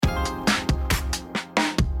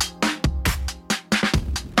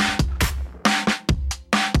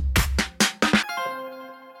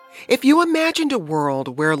If you imagined a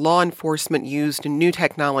world where law enforcement used new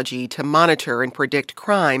technology to monitor and predict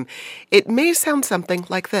crime, it may sound something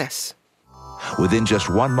like this. Within just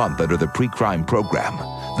 1 month under the pre-crime program,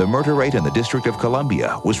 the murder rate in the District of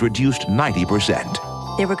Columbia was reduced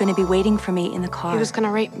 90%. They were going to be waiting for me in the car. He was going to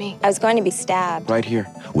rape me. I was going to be stabbed. Right here.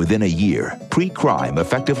 Within a year, pre-crime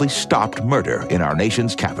effectively stopped murder in our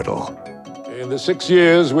nation's capital. In the 6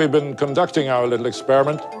 years we've been conducting our little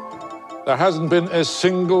experiment, there hasn't been a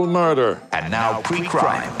single murder. And now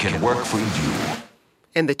pre-crime can work for you.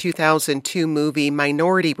 In the 2002 movie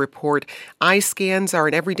Minority Report, eye scans are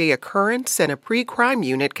an everyday occurrence, and a pre-crime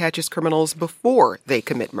unit catches criminals before they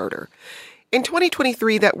commit murder. In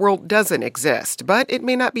 2023, that world doesn't exist, but it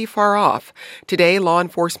may not be far off. Today, law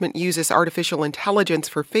enforcement uses artificial intelligence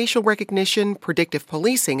for facial recognition, predictive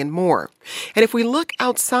policing, and more. And if we look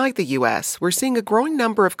outside the U.S., we're seeing a growing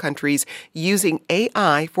number of countries using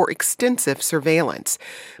AI for extensive surveillance.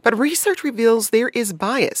 But research reveals there is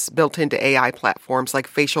bias built into AI platforms like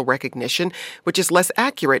facial recognition, which is less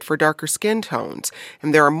accurate for darker skin tones.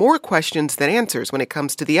 And there are more questions than answers when it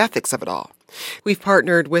comes to the ethics of it all. We've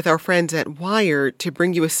partnered with our friends at Wired to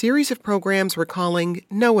bring you a series of programs we're calling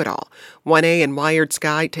Know It All, 1A and Wired's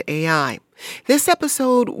Guide to AI. This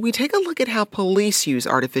episode, we take a look at how police use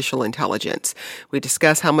artificial intelligence. We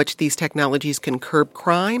discuss how much these technologies can curb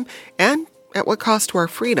crime and at what cost to our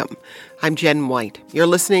freedom. I'm Jen White. You're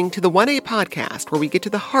listening to the 1A podcast, where we get to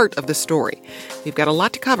the heart of the story. We've got a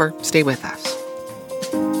lot to cover. Stay with us.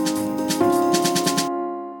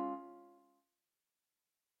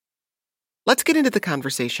 Let's get into the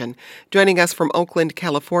conversation. Joining us from Oakland,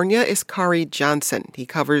 California is Khary Johnson. He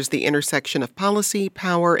covers the intersection of policy,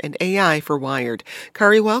 power, and AI for Wired.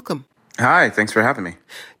 Khary, welcome. Hi, thanks for having me.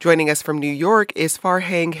 Joining us from New York is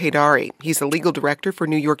Farhang Haidari. He's the legal director for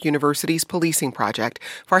New York University's Policing Project.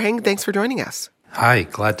 Farhang, thanks for joining us. Hi,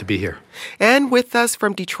 glad to be here. And with us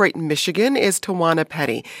from Detroit, Michigan is Tawana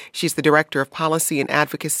Petty. She's the Director of Policy and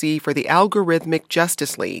Advocacy for the Algorithmic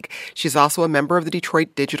Justice League. She's also a member of the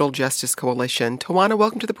Detroit Digital Justice Coalition. Tawana,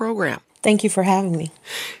 welcome to the program. Thank you for having me.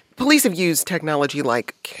 Police have used technology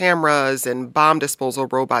like cameras and bomb disposal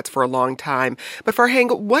robots for a long time. But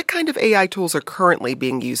Farhang, what kind of AI tools are currently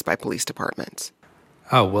being used by police departments?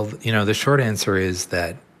 Oh, well, the short answer is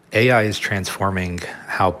that AI is transforming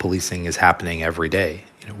how policing is happening every day.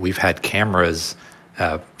 We've had cameras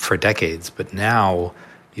for decades, but now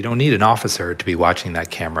you don't need an officer to be watching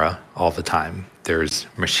that camera all the time. There's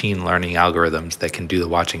machine learning algorithms that can do the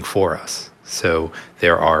watching for us. So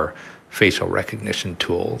there are facial recognition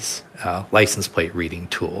tools, license plate reading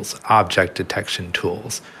tools, object detection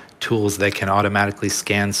tools, tools that can automatically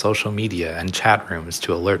scan social media and chat rooms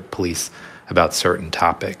to alert police about certain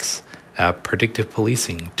topics. Predictive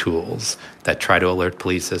policing tools that try to alert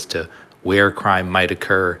police as to where crime might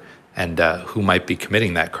occur and who might be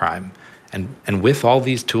committing that crime. And with all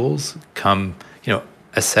these tools come,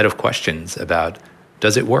 a set of questions about,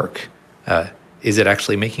 does it work? Is it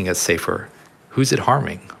actually making us safer? Who's it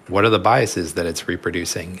harming? What are the biases that it's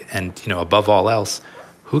reproducing? And, above all else,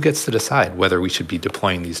 who gets to decide whether we should be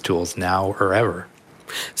deploying these tools now or ever?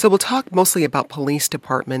 So we'll talk mostly about police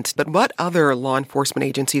departments, but what other law enforcement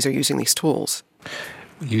agencies are using these tools?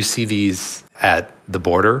 You see these at the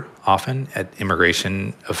border often, at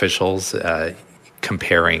immigration officials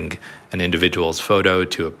comparing an individual's photo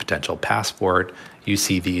to a potential passport. You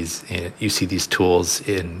see these tools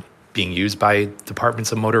being used by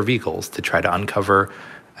departments of motor vehicles to try to uncover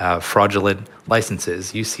fraudulent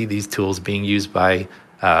licenses. You see these tools being used by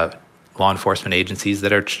law enforcement agencies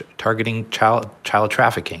that are targeting child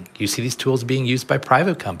trafficking. You see these tools being used by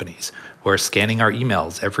private companies who are scanning our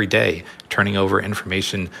emails every day, turning over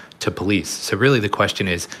information to police. So really the question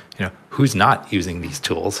is, who's not using these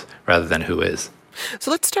tools rather than who is?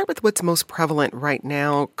 So let's start with what's most prevalent right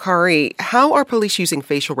now. Khary, how are police using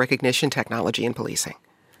facial recognition technology in policing?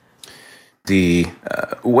 The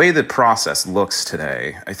way the process looks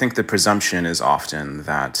today, I think the presumption is often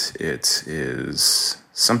that it is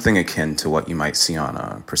something akin to what you might see on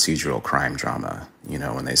a procedural crime drama,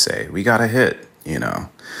 when they say, we got a hit,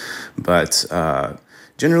 But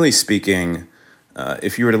generally speaking,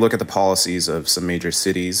 if you were to look at the policies of some major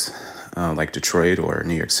cities like Detroit or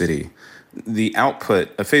New York City, the output,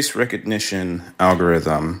 a face recognition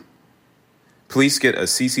algorithm, police get a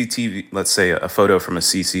CCTV, let's say a photo from a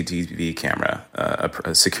CCTV camera,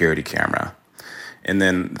 a security camera, and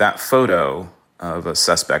then that photo of a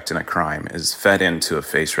suspect in a crime is fed into a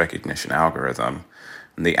face recognition algorithm.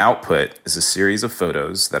 And the output is a series of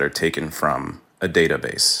photos that are taken from a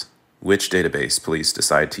database. Which database police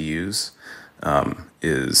decide to use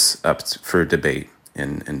is up for debate.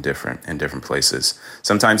 in different places.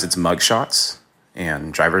 Sometimes it's mugshots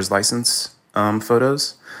and driver's license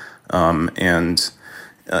photos. And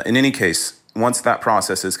in any case, once that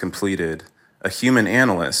process is completed, a human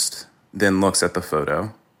analyst then looks at the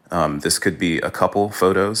photo. This could be a couple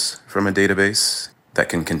photos from a database that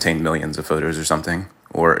can contain millions of photos or something,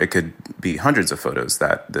 or it could be hundreds of photos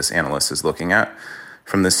that this analyst is looking at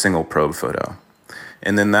from this single probe photo.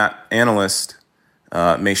 And then that analyst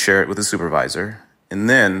may share it with a supervisor. And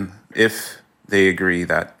then if they agree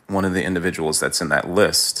that one of the individuals that's in that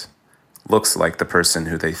list looks like the person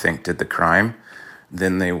who they think did the crime,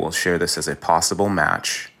 then they will share this as a possible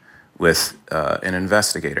match with an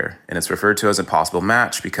investigator. And it's referred to as a possible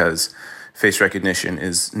match because face recognition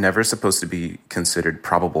is never supposed to be considered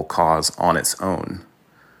probable cause on its own.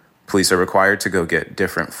 Police are required to go get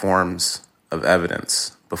different forms of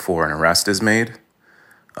evidence before an arrest is made.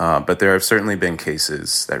 But there have certainly been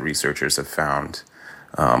cases that researchers have found,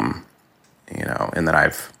 and that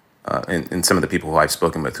I've, in some of the people who I've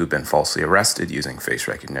spoken with who've been falsely arrested using face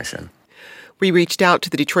recognition. We reached out to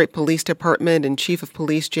the Detroit Police Department, and Chief of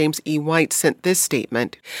Police James E. White sent this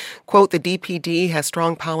statement. Quote, the DPD has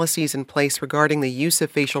strong policies in place regarding the use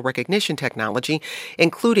of facial recognition technology,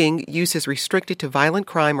 including use is restricted to violent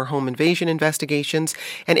crime or home invasion investigations,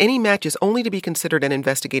 and any match is only to be considered an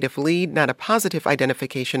investigative lead, not a positive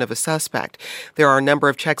identification of a suspect. There are a number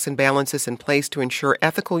of checks and balances in place to ensure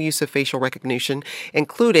ethical use of facial recognition,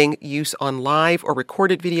 including use on live or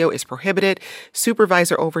recorded video is prohibited,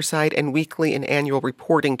 supervisor oversight, and weekly and annual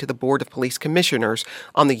reporting to the Board of Police Commissioners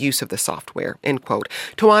on the use of the software, end quote.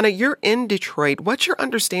 Tawana, you're in Detroit. What's your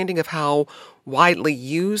understanding of how widely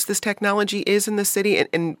used this technology is in the city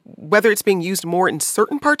and whether it's being used more in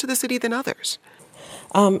certain parts of the city than others?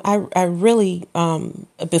 I really,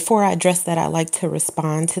 before I address that, I'd like to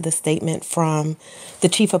respond to the statement from the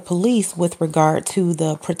chief of police with regard to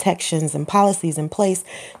the protections and policies in place,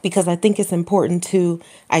 because I think it's important to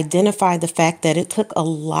identify the fact that it took a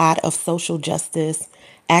lot of social justice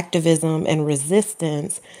activism and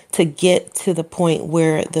resistance to get to the point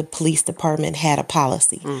where the police department had a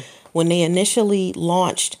policy. When they initially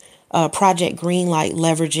launched Project Greenlight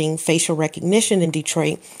leveraging facial recognition in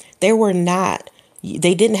Detroit,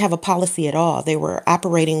 they didn't have a policy at all. They were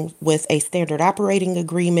operating with a standard operating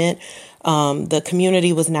agreement. The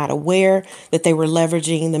community was not aware that they were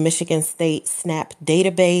leveraging the Michigan State SNAP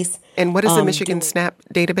database. And what is the Michigan SNAP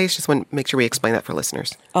database? Just want to make sure we explain that for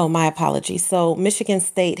listeners. Oh, my apologies. So Michigan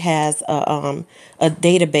State has a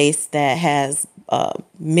database that has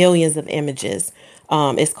millions of images.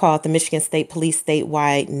 It's called the Michigan State Police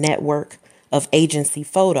Statewide Network of Agency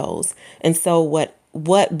Photos. And so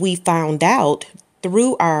what we found out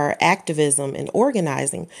through our activism and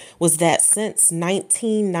organizing was that since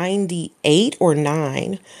 1998 or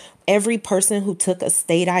 9, every person who took a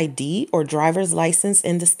state ID or driver's license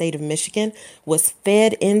in the state of Michigan was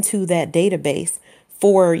fed into that database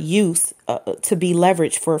for use to be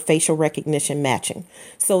leveraged for facial recognition matching.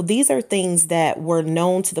 So these are things that were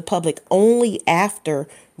known to the public only after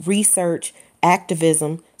research,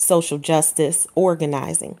 activism, social justice,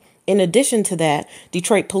 organizing. In addition to that,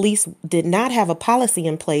 Detroit police did not have a policy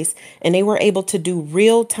in place, and they were able to do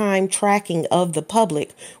real-time tracking of the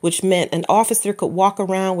public, which meant an officer could walk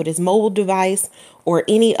around with his mobile device or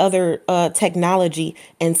any other technology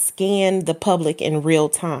and scan the public in real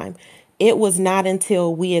time. It was not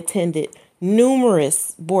until we attended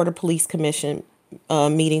numerous Board of Police Commission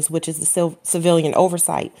meetings, which is the civilian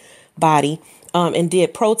oversight body, and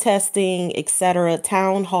did protesting, etc.,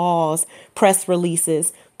 town halls, press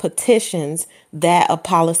releases, petitions, that a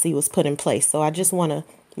policy was put in place. So I just want to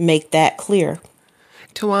make that clear.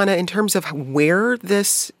 Tawana, in terms of where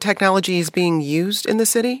this technology is being used in the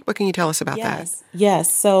city, what can you tell us about that?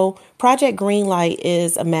 Yes. So Project Greenlight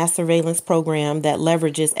is a mass surveillance program that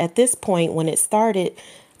leverages, at this point, when it started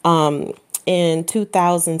in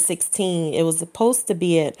 2016, it was supposed to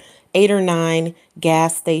be at 8 or 9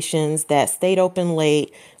 gas stations that stayed open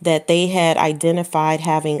late, that they had identified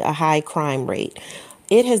having a high crime rate.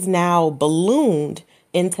 It has now ballooned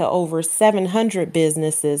into over 700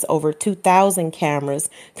 businesses, over 2,000 cameras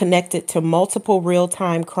connected to multiple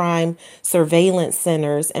real-time crime surveillance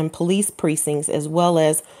centers and police precincts, as well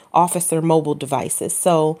as officer mobile devices.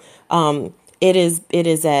 So it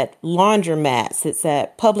is at laundromats, it's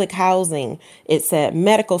at public housing, it's at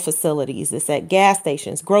medical facilities, it's at gas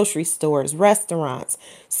stations, grocery stores, restaurants.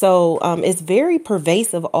 So it's very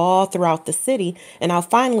pervasive all throughout the city. And I'll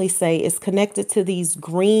finally say it's connected to these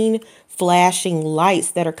green flashing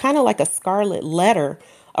lights that are kind of like a scarlet letter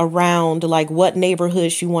around like what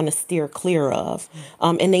neighborhoods you want to steer clear of.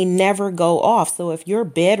 And they never go off. So if your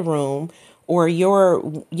bedroom or your,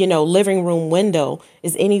 living room window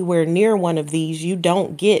is anywhere near one of these, you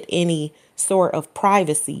don't get any sort of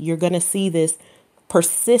privacy. You're going to see this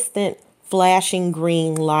persistent flashing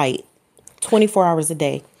green light 24 hours a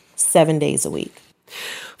day, 7 days a week.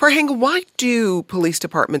 Farhang, why do police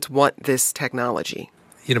departments want this technology?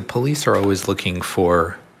 Police are always looking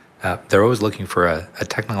for a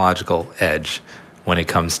technological edge when it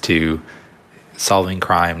comes to solving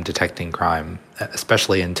crime, detecting crime,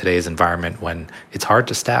 especially in today's environment when it's hard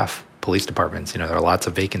to staff police departments. There are lots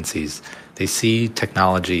of vacancies. They see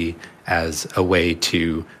technology as a way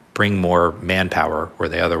to bring more manpower where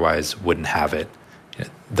they otherwise wouldn't have it.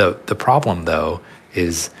 The problem, though,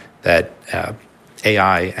 is that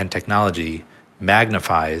AI and technology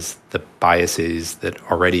magnifies the biases that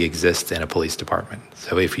already exist in a police department.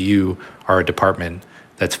 So if you are a department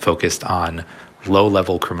that's focused on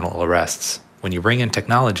low-level criminal arrests, when you bring in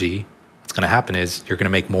technology, what's going to happen is you're going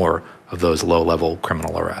to make more of those low-level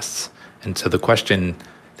criminal arrests. And so the question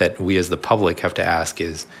that we as the public have to ask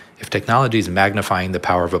is, if technology is magnifying the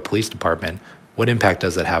power of a police department, what impact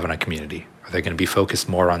does that have on a community? Are they going to be focused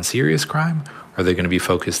more on serious crime, or are they going to be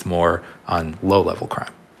focused more on low-level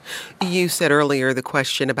crime? You said earlier the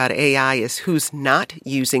question about AI is who's not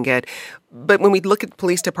using it. But when we look at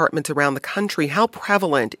police departments around the country, how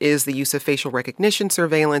prevalent is the use of facial recognition,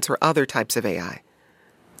 surveillance, or other types of AI?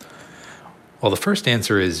 Well, the first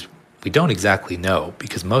answer is we don't exactly know,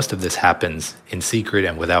 because most of this happens in secret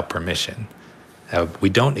and without permission. We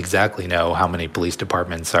don't exactly know how many police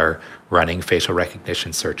departments are running facial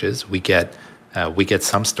recognition searches. We get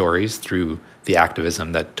some stories through the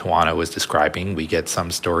activism that Tawana was describing. We get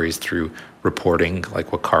some stories through reporting,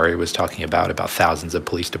 like what Kari was talking about thousands of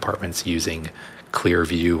police departments using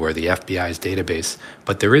Clearview or the FBI's database.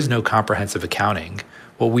 But there is no comprehensive accounting.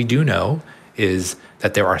 What we do know is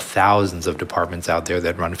that there are thousands of departments out there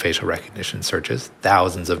that run facial recognition searches,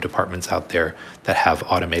 thousands of departments out there that have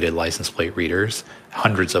automated license plate readers,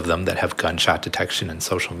 hundreds of them that have gunshot detection and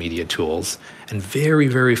social media tools, and very,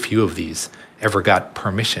 very few of these ever got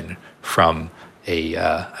permission from a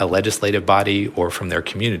legislative body or from their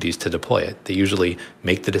communities to deploy it. They usually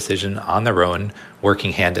make the decision on their own,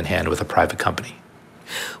 working hand in hand with a private company.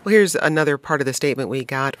 Well, here's another part of the statement we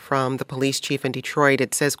got from the police chief in Detroit.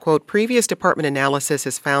 It says, quote, previous department analysis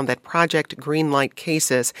has found that Project Greenlight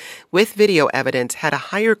cases with video evidence had a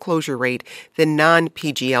higher closure rate than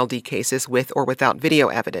non-PGLD cases with or without video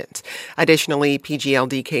evidence. Additionally,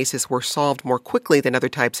 PGLD cases were solved more quickly than other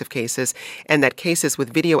types of cases, and that cases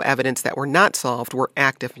with video evidence that were not solved were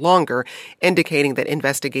active longer, indicating that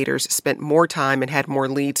investigators spent more time and had more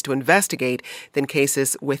leads to investigate than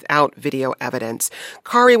cases without video evidence.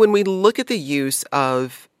 Kari, when we look at the use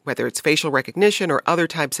of whether it's facial recognition or other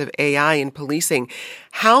types of AI in policing,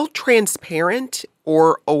 how transparent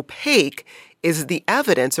or opaque is the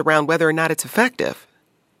evidence around whether or not it's effective?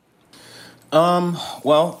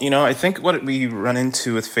 Well, I think what we run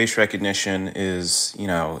into with face recognition is,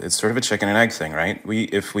 it's sort of a chicken and egg thing, right?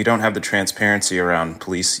 If we don't have the transparency around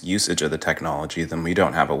police usage of the technology, then we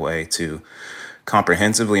don't have a way to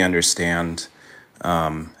comprehensively understand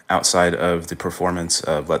outside of the performance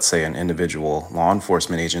of, let's say, an individual law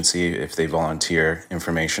enforcement agency, if they volunteer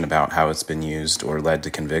information about how it's been used or led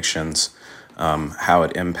to convictions, how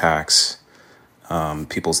it impacts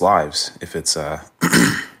people's lives. If it's, how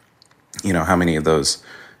many of those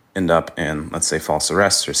end up in, let's say, false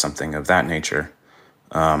arrests or something of that nature.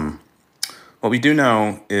 What we do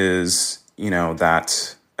know is,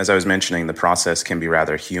 that, as I was mentioning, the process can be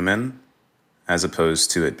rather human as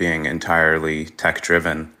opposed to it being entirely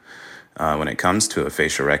tech-driven when it comes to a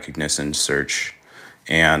facial recognition search.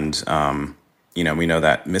 And, we know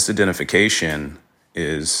that misidentification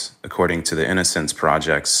is, according to the Innocence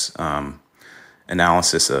Project's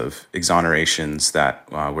analysis of exonerations that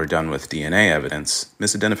were done with DNA evidence,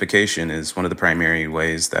 misidentification is one of the primary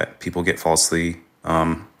ways that people get falsely,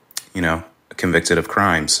 convicted of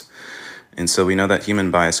crimes. And so we know that human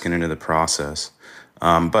bias can enter the process.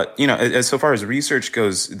 But, as so far as research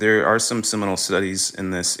goes, there are some seminal studies in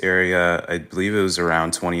this area. I believe it was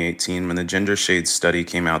around 2018 when the Gender Shade study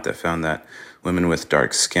came out that found that women with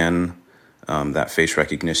dark skin, that face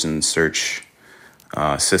recognition search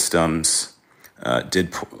systems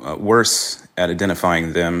did worse at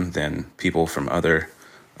identifying them than people from other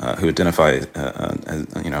who identify,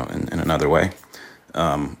 in another way.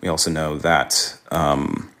 We also know that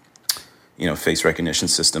face recognition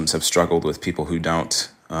systems have struggled with people who don't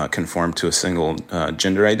conform to a single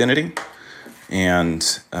gender identity.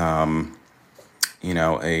 And,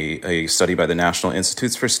 a study by the National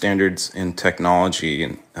Institutes for Standards in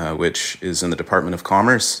Technology, which is in the Department of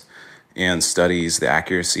Commerce, and studies the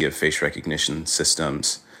accuracy of face recognition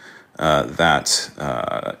systems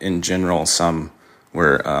that in general, some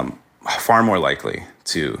were far more likely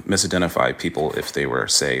to misidentify people if they were,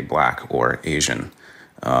 say, Black or Asian.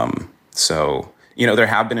 So, there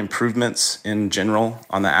have been improvements in general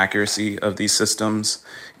on the accuracy of these systems,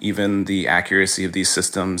 even the accuracy of these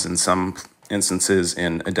systems in some instances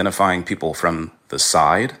in identifying people from the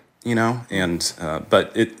side,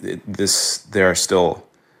 but there are still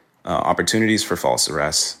opportunities for false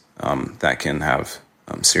arrests that can have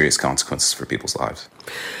serious consequences for people's lives.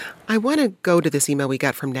 I want to go to this email we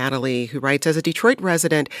got from Natalie, who writes, as a Detroit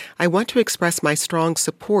resident, I want to express my strong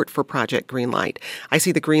support for Project Greenlight. I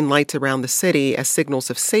see the green lights around the city as signals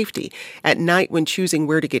of safety. At night, when choosing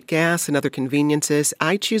where to get gas and other conveniences,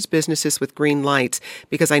 I choose businesses with green lights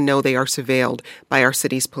because I know they are surveilled by our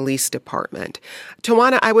city's police department.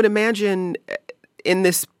 Tawana, I would imagine in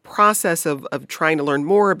this process of trying to learn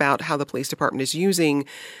more about how the police department is using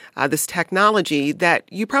this technology, that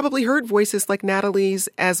you probably heard voices like Natalie's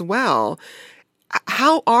as well.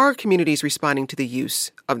 How are communities responding to the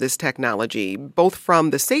use of this technology, both from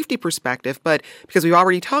the safety perspective, but because we've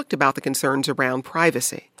already talked about the concerns around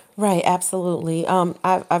privacy? Right, absolutely.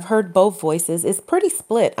 I've heard both voices. It's pretty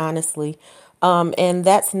split, honestly. And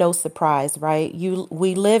that's no surprise, right?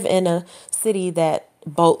 We live in a city that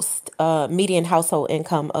boasts median household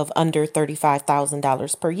income of under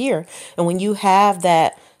 $35,000 per year. And when you have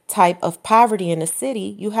that type of poverty in a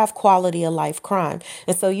city, you have quality of life crime.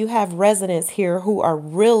 And so you have residents here who are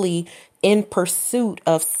really in pursuit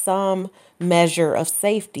of some measure of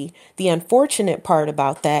safety. The unfortunate part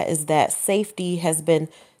about that is that safety has been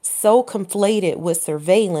so conflated with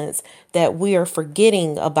surveillance that we are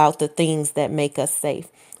forgetting about the things that make us safe.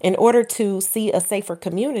 In order to see a safer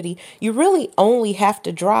community, you really only have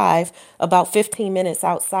to drive about 15 minutes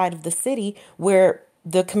outside of the city where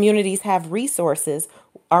the communities have resources,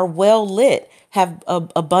 are well lit, have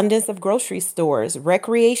abundance of grocery stores,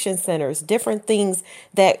 recreation centers, different things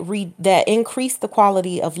that increase the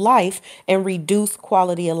quality of life and reduce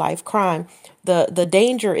quality of life crime. The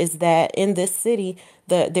danger is that in this city,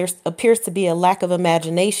 there appears to be a lack of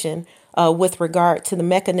imagination with regard to the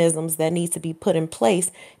mechanisms that need to be put in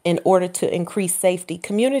place in order to increase safety.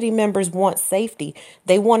 Community members want safety.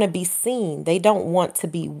 They want to be seen. They don't want to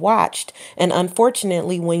be watched. And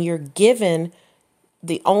unfortunately, when you're given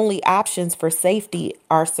the only options for safety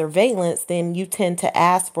are surveillance, then you tend to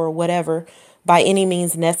ask for whatever by any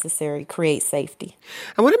means necessary create safety.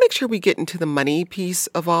 I want to make sure we get into the money piece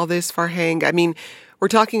of all this, Farhang. I mean, we're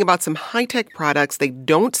talking about some high-tech products. They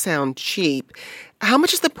don't sound cheap. How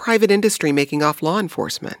much is the private industry making off law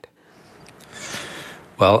enforcement?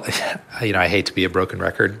 Well, I hate to be a broken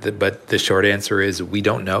record, but the short answer is we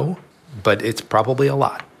don't know, but it's probably a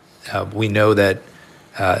lot. We know that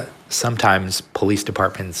sometimes police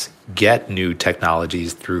departments get new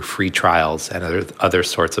technologies through free trials and other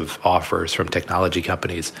sorts of offers from technology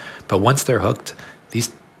companies. But once they're hooked,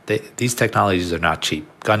 these technologies are not cheap.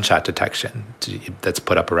 Gunshot detection that's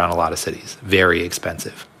put up around a lot of cities, very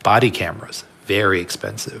expensive. Body cameras, very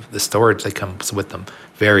expensive. The storage that comes with them,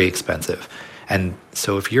 very expensive. And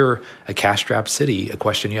so if you're a cash-strapped city, a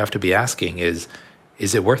question you have to be asking is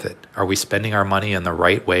it worth it? Are we spending our money in the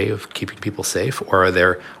right way of keeping people safe? Or are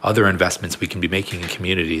there other investments we can be making in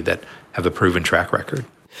community that have a proven track record?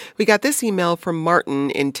 We got this email from Martin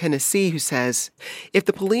in Tennessee who says, if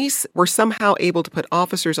the police were somehow able to put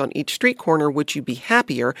officers on each street corner, would you be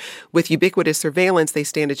happier? With ubiquitous surveillance, they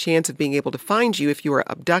stand a chance of being able to find you if you are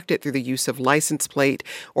abducted through the use of license plate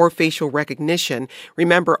or facial recognition.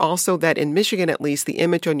 Remember also that in Michigan, at least, the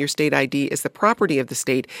image on your state ID is the property of the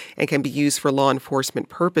state and can be used for law enforcement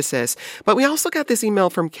purposes. But we also got this email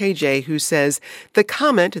from KJ who says, the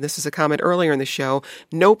comment, and this is a comment earlier in the show,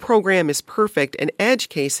 no program is perfect, an edge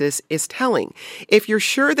case is telling. If you're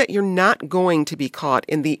sure that you're not going to be caught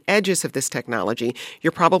in the edges of this technology,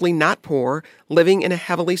 you're probably not poor, living in a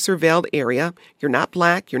heavily surveilled area, you're not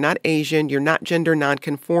Black, you're not Asian, you're not gender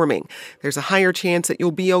nonconforming. There's a higher chance that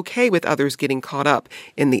you'll be okay with others getting caught up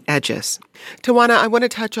in the edges. Tawana, I want to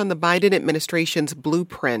touch on the Biden administration's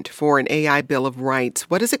blueprint for an AI Bill of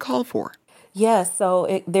Rights. What does it call for? Yes,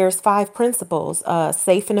 so there's 5 principles: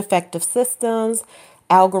 safe and effective systems,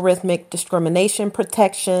 algorithmic discrimination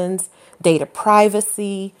protections, data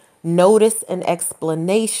privacy, notice and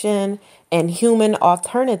explanation, and human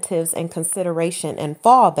alternatives and consideration and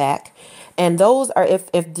fallback. And those are,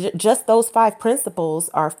 if just those 5 principles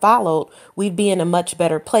are followed, we'd be in a much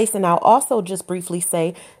better place. And I'll also just briefly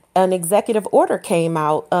say an executive order came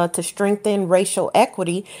out to strengthen racial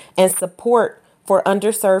equity and support for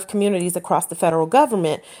underserved communities across the federal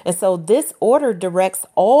government. And so this order directs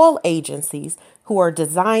all agencies who are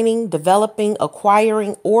designing, developing,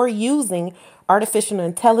 acquiring, or using artificial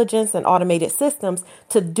intelligence and automated systems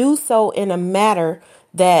to do so in a manner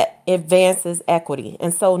that advances equity.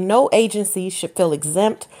 And so no agency should feel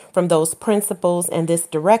exempt from those principles and this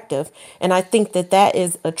directive. And I think that that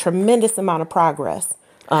is a tremendous amount of progress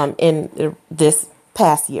in this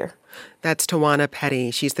past year. That's Tawana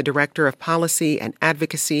Petty. She's the Director of Policy and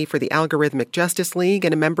Advocacy for the Algorithmic Justice League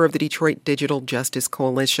and a member of the Detroit Digital Justice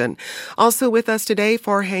Coalition. Also with us today,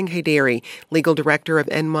 Farhang Haidari, Legal Director of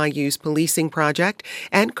NYU's Policing Project,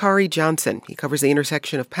 and Kari Johnson. He covers the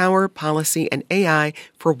intersection of power, policy, and AI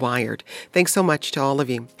for Wired. Thanks so much to all of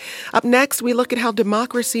you. Up next, we look at how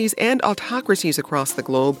democracies and autocracies across the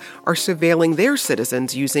globe are surveilling their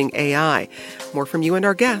citizens using AI. More from you and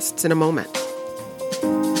our guests in a moment.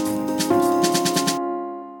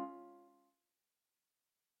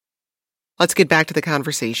 Let's get back to the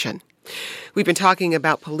conversation. We've been talking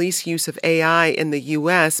about police use of AI in the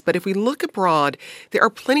U.S., but if we look abroad, there are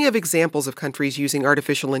plenty of examples of countries using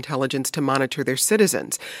artificial intelligence to monitor their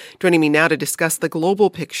citizens. Joining me now to discuss the global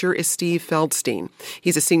picture is Steve Feldstein.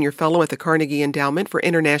 He's a senior fellow at the Carnegie Endowment for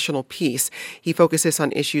International Peace. He focuses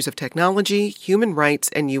on issues of technology, human rights,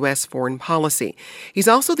 and U.S. foreign policy. He's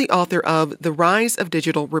also the author of The Rise of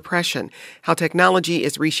Digital Repression: How Technology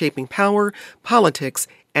is Reshaping Power, Politics,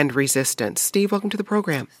 and Resistance. Steve, welcome to the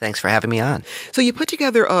program. Thanks for having me on. So you put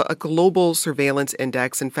together a global surveillance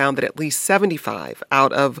index and found that at least 75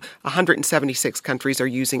 out of 176 countries are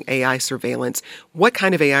using AI surveillance. What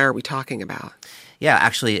kind of AI are we talking about? Yeah,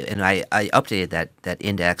 actually, and I updated that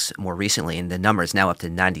index more recently, and the number is now up to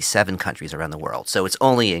 97 countries around the world. So it's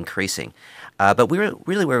only increasing. But we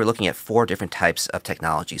were looking at 4 different types of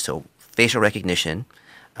technology. So facial recognition,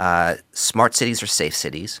 smart cities or safe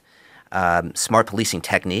cities, smart policing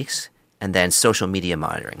techniques, and then social media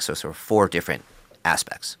monitoring. So sort of 4 different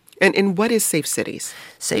aspects. And what is safe cities?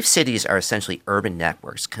 Safe cities are essentially urban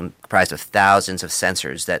networks comprised of thousands of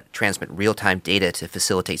sensors that transmit real-time data to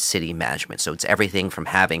facilitate city management. So it's everything from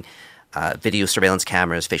having video surveillance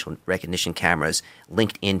cameras, facial recognition cameras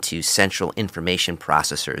linked into central information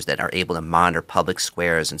processors that are able to monitor public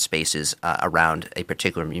squares and spaces around a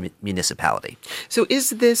particular municipality. So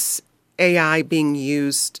is this AI being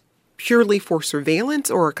used purely for surveillance,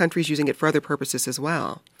 or are countries using it for other purposes as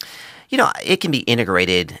well? You know, it can be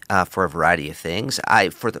integrated for a variety of things.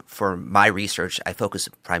 For my research, I focus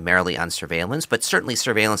primarily on surveillance, but certainly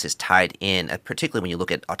surveillance is tied in, particularly when you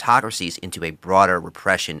look at autocracies, into a broader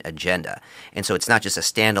repression agenda. And so it's not just a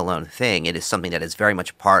standalone thing. It is something that is very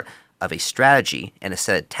much part of a strategy and a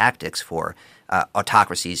set of tactics for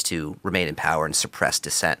autocracies to remain in power and suppress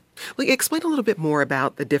dissent. Well, explain a little bit more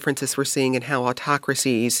about the differences we're seeing in how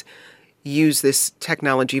autocracies use this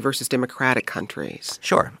technology versus democratic countries.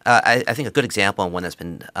 Sure. I think a good example, and one that's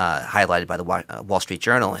been highlighted by the Wall Street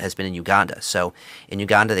Journal, has been in Uganda. So in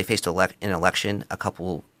Uganda, they faced an election a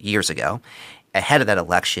couple years ago. Ahead of that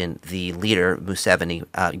election, the leader,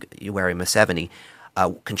 Yoweri Museveni,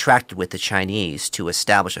 contracted with the Chinese to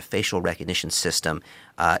establish a facial recognition system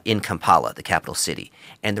in Kampala, the capital city.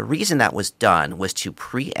 And the reason that was done was to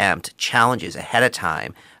preempt challenges ahead of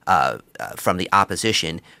time from the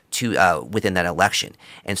opposition to within that election.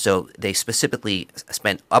 And so they specifically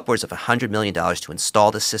spent upwards of $100 million to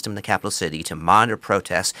install the system in the capital city, to monitor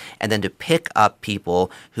protests, and then to pick up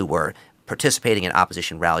people who were participating in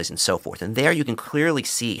opposition rallies and so forth. And there you can clearly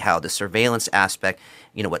see how the surveillance aspect,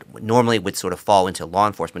 you know, what normally would sort of fall into law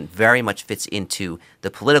enforcement, very much fits into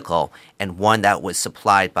the political, and one that was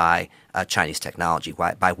supplied by Chinese technology,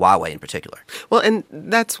 by Huawei in particular. Well, and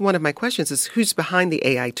that's one of my questions is who's behind the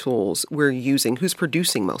AI tools we're using? Who's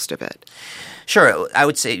producing most of it? Sure. I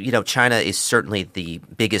would say, you know, China is certainly the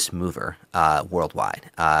biggest mover worldwide.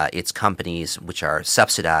 Its companies, which are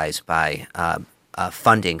subsidized by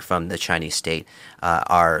funding from the Chinese state,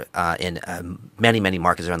 are in many, many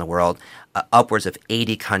markets around the world. Upwards of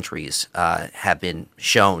 80 countries have been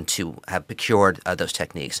shown to have procured those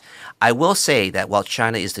techniques. I will say that while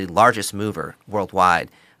China is the largest mover worldwide,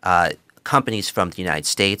 companies from the United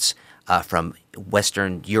States, from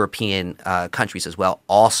Western European countries as well,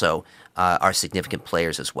 also are significant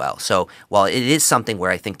players as well. So while it is something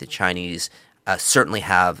where I think the Chinese certainly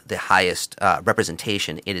have the highest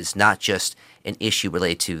representation, it is not just an issue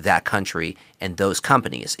related to that country and those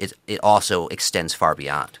companies. It also extends far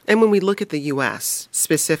beyond. And when we look at the U.S.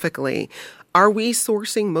 specifically, Are we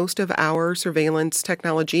sourcing most of our surveillance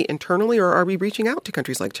technology internally, or are we reaching out to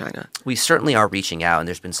countries like China? We certainly are reaching out, and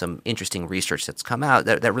there's been some interesting research that's come out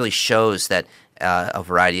that really shows that a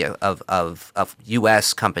variety of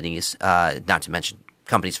U.S. companies, not to mention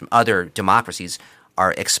companies from other democracies,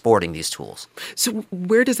 are exporting these tools. So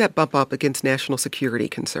where does that bump up against national security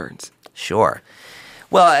concerns? Sure.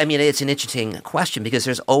 Well, I mean, it's an interesting question because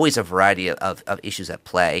there's always a variety of issues at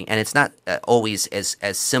play, and it's not always as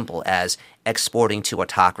simple as exporting to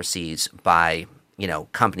autocracies by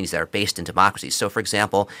companies that are based in democracies. So, for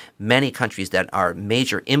example, many countries that are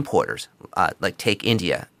major importers, like take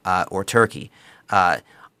India or Turkey,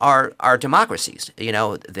 are democracies.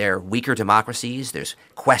 They're weaker democracies. There's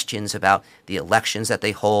questions about the elections that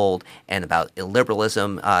they hold and about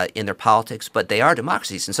illiberalism in their politics, but they are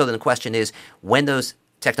democracies. And so then the question is, when those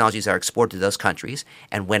technologies are exported to those countries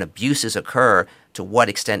and when abuses occur, to what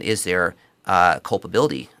extent is there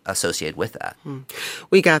culpability associated with that?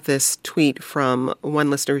 We got this tweet from one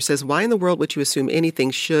listener who says, why in the world would you assume anything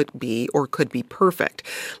should be or could be perfect?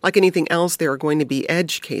 Like anything else, there are going to be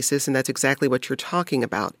edge cases, and that's exactly what you're talking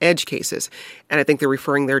about, edge cases. And I think they're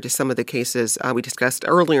referring there to some of the cases we discussed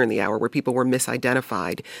earlier in the hour where people were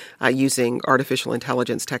misidentified using artificial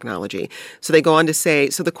intelligence technology. So they go on to say,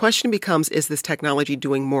 so the question becomes, is this technology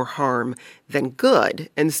doing more harm than good?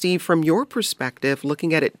 And Steve, from your perspective,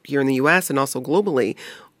 looking at it here in the U.S. and also globally,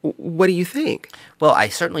 what do you think? Well, I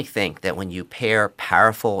certainly think that when you pair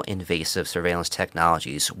powerful, invasive surveillance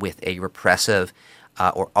technologies with a repressive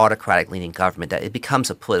or autocratic-leaning government, that it becomes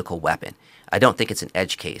a political weapon. I don't think it's an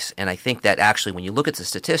edge case. And I think that actually when you look at the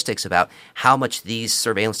statistics about how much these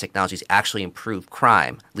surveillance technologies actually improve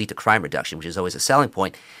crime, lead to crime reduction, which is always a selling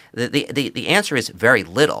point, the answer is very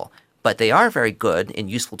little. But they are very good and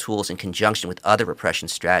useful tools in conjunction with other repression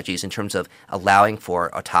strategies in terms of allowing for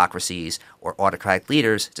autocracies or autocratic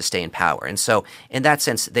leaders to stay in power. And so in that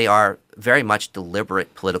sense, they are very much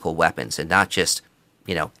deliberate political weapons and not just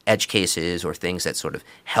edge cases or things that sort of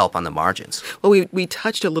help on the margins. Well, we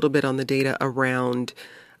touched a little bit on the data around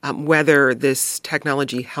whether this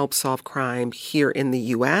technology helps solve crime here in the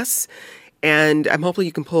U.S., and I'm hopefully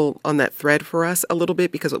you can pull on that thread for us a little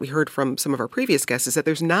bit, because what we heard from some of our previous guests is that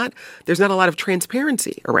there's not a lot of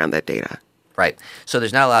transparency around that data. Right. So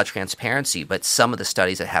there's not a lot of transparency, but some of the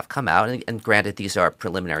studies that have come out, and granted these are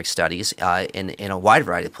preliminary studies in a wide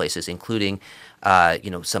variety of places, including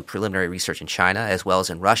some preliminary research in China as well as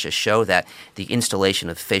in Russia, show that the installation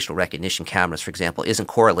of facial recognition cameras, for example, isn't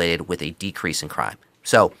correlated with a decrease in crime.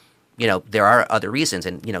 So there are other reasons,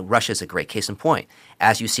 and Russia is a great case in point.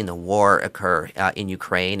 As you've seen the war occur in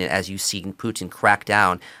Ukraine, and as you've seen Putin crack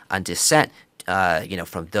down on dissent,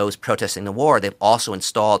 from those protesting the war, they've also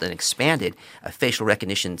installed and expanded a facial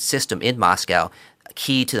recognition system in Moscow,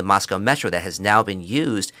 key to the Moscow metro, that has now been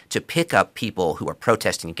used to pick up people who are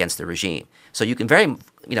protesting against the regime. So you can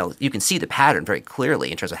you can see the pattern very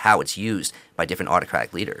clearly in terms of how it's used by different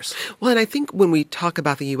autocratic leaders. Well, and I think when we talk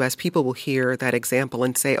about the U.S., people will hear that example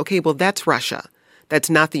and say, okay, well, that's Russia. That's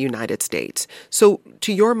not the United States. So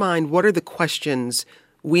to your mind, what are the questions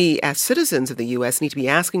we as citizens of the U.S. need to be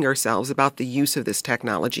asking ourselves about the use of this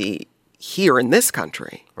technology here in this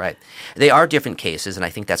country? Right. They are different cases, and I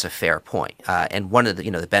think that's a fair point. And one of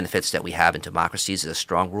the benefits that we have in democracies is a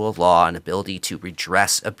strong rule of law and ability to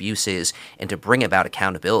redress abuses and to bring about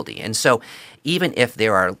accountability. And so even if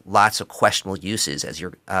there are lots of questionable uses, as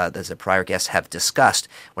the prior guests have discussed,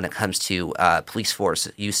 when it comes to police force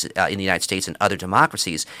use in the United States and other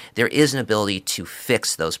democracies, there is an ability to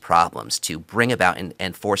fix those problems, to bring about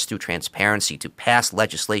and force through transparency, to pass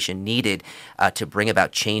legislation needed to bring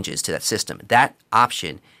about changes to that system. That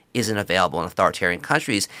option isn't available in authoritarian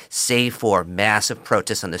countries, save for massive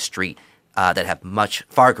protests on the street that have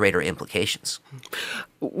far greater implications.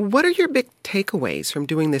 What are your big takeaways from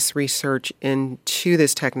doing this research into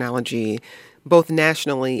this technology, both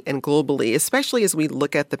nationally and globally, especially as we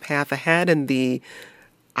look at the path ahead and the,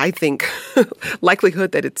 I think,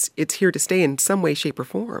 likelihood that it's here to stay in some way, shape, or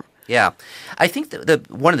form? Yeah. I think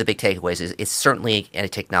one of the big takeaways is it's certainly a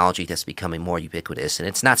technology that's becoming more ubiquitous, and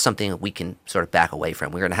it's not something that we can sort of back away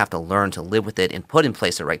from. We're going to have to learn to live with it and put in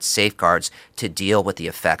place the right safeguards to deal with the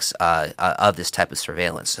effects of this type of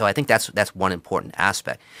surveillance. So I think that's one important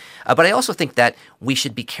aspect. But I also think that we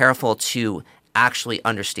should be careful to actually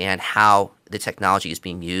understand how the technology is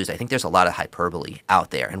being used. I think there's a lot of hyperbole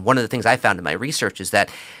out there. And one of the things I found in my research is that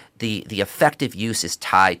the effective use is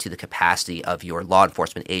tied to the capacity of your law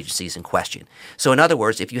enforcement agencies in question. So in other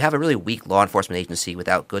words, if you have a really weak law enforcement agency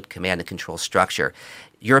without good command and control structure,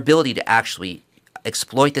 your ability to actually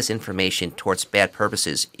exploit this information towards bad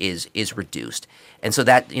purposes is reduced. And so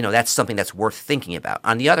that, that's something that's worth thinking about.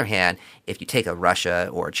 On the other hand, if you take a Russia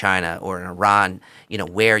or a China or an Iran,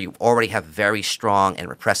 where you already have very strong and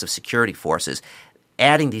repressive security forces,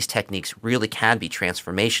 adding these techniques really can be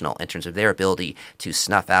transformational in terms of their ability to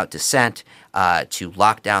snuff out dissent, to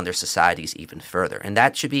lock down their societies even further. And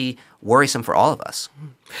that should be worrisome for all of us.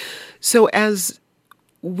 So as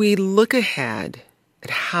we look ahead at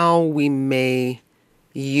how we may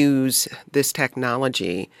use this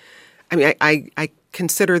technology, I mean, I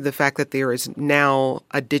consider the fact that there is now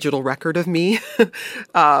a digital record of me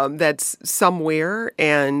that's somewhere,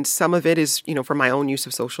 and some of it is, from my own use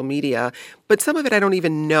of social media, but some of it I don't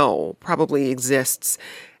even know probably exists.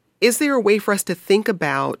 Is there a way for us to think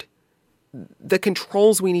about the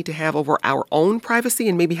controls we need to have over our own privacy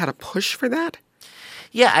and maybe how to push for that?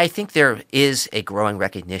 Yeah, I think there is a growing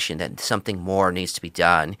recognition that something more needs to be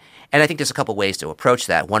done. And I think there's a couple ways to approach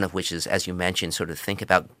that, one of which is, as you mentioned, sort of think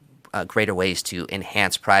about greater ways to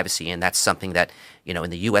enhance privacy. And that's something that, in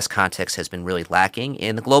the U.S. context has been really lacking.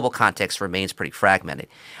 In the global context remains pretty fragmented.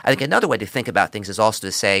 I think another way to think about things is also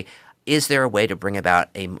to say, is there a way to bring about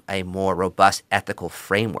a more robust ethical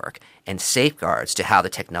framework and safeguards to how the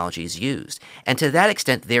technology is used? And to that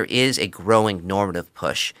extent, there is a growing normative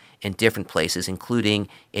push in different places, including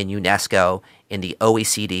in UNESCO, in the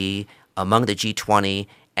OECD, among the G20,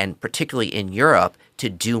 and particularly in Europe, to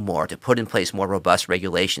do more, to put in place more robust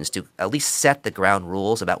regulations, to at least set the ground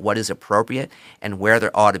rules about what is appropriate and where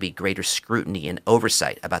there ought to be greater scrutiny and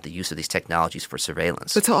oversight about the use of these technologies for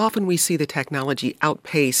surveillance. But so often we see the technology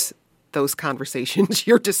outpace those conversations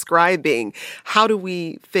you're describing. How do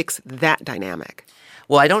we fix that dynamic?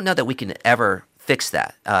 Well, I don't know that we can ever fix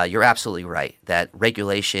that. You're absolutely right that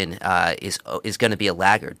regulation is going to be a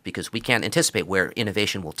laggard because we can't anticipate where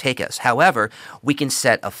innovation will take us. However, we can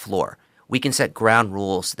set a floor. We can set ground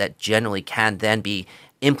rules that generally can then be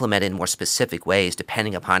implemented in more specific ways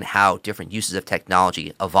depending upon how different uses of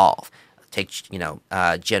technology evolve. Take,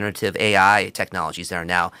 generative AI technologies that are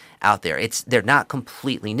now out there. They're not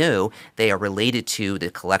completely new. They are related to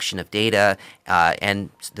the collection of data and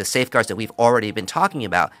the safeguards that we've already been talking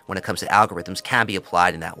about when it comes to algorithms can be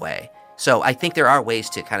applied in that way. So I think there are ways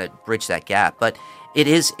to kind of bridge that gap, but it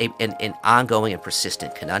is an ongoing and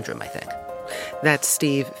persistent conundrum, I think. That's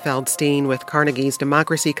Steve Feldstein with Carnegie's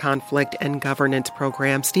Democracy, Conflict, and Governance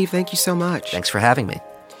program. Steve, thank you so much. Thanks for having me.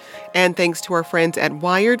 And thanks to our friends at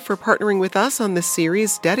Wired for partnering with us on this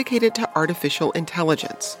series dedicated to artificial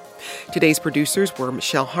intelligence. Today's producers were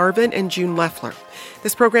Michelle Harvin and June Leffler.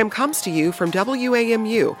 This program comes to you from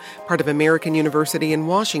WAMU, part of American University in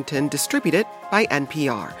Washington, distributed by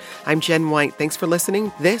NPR. I'm Jen White. Thanks for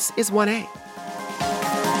listening. This is 1A.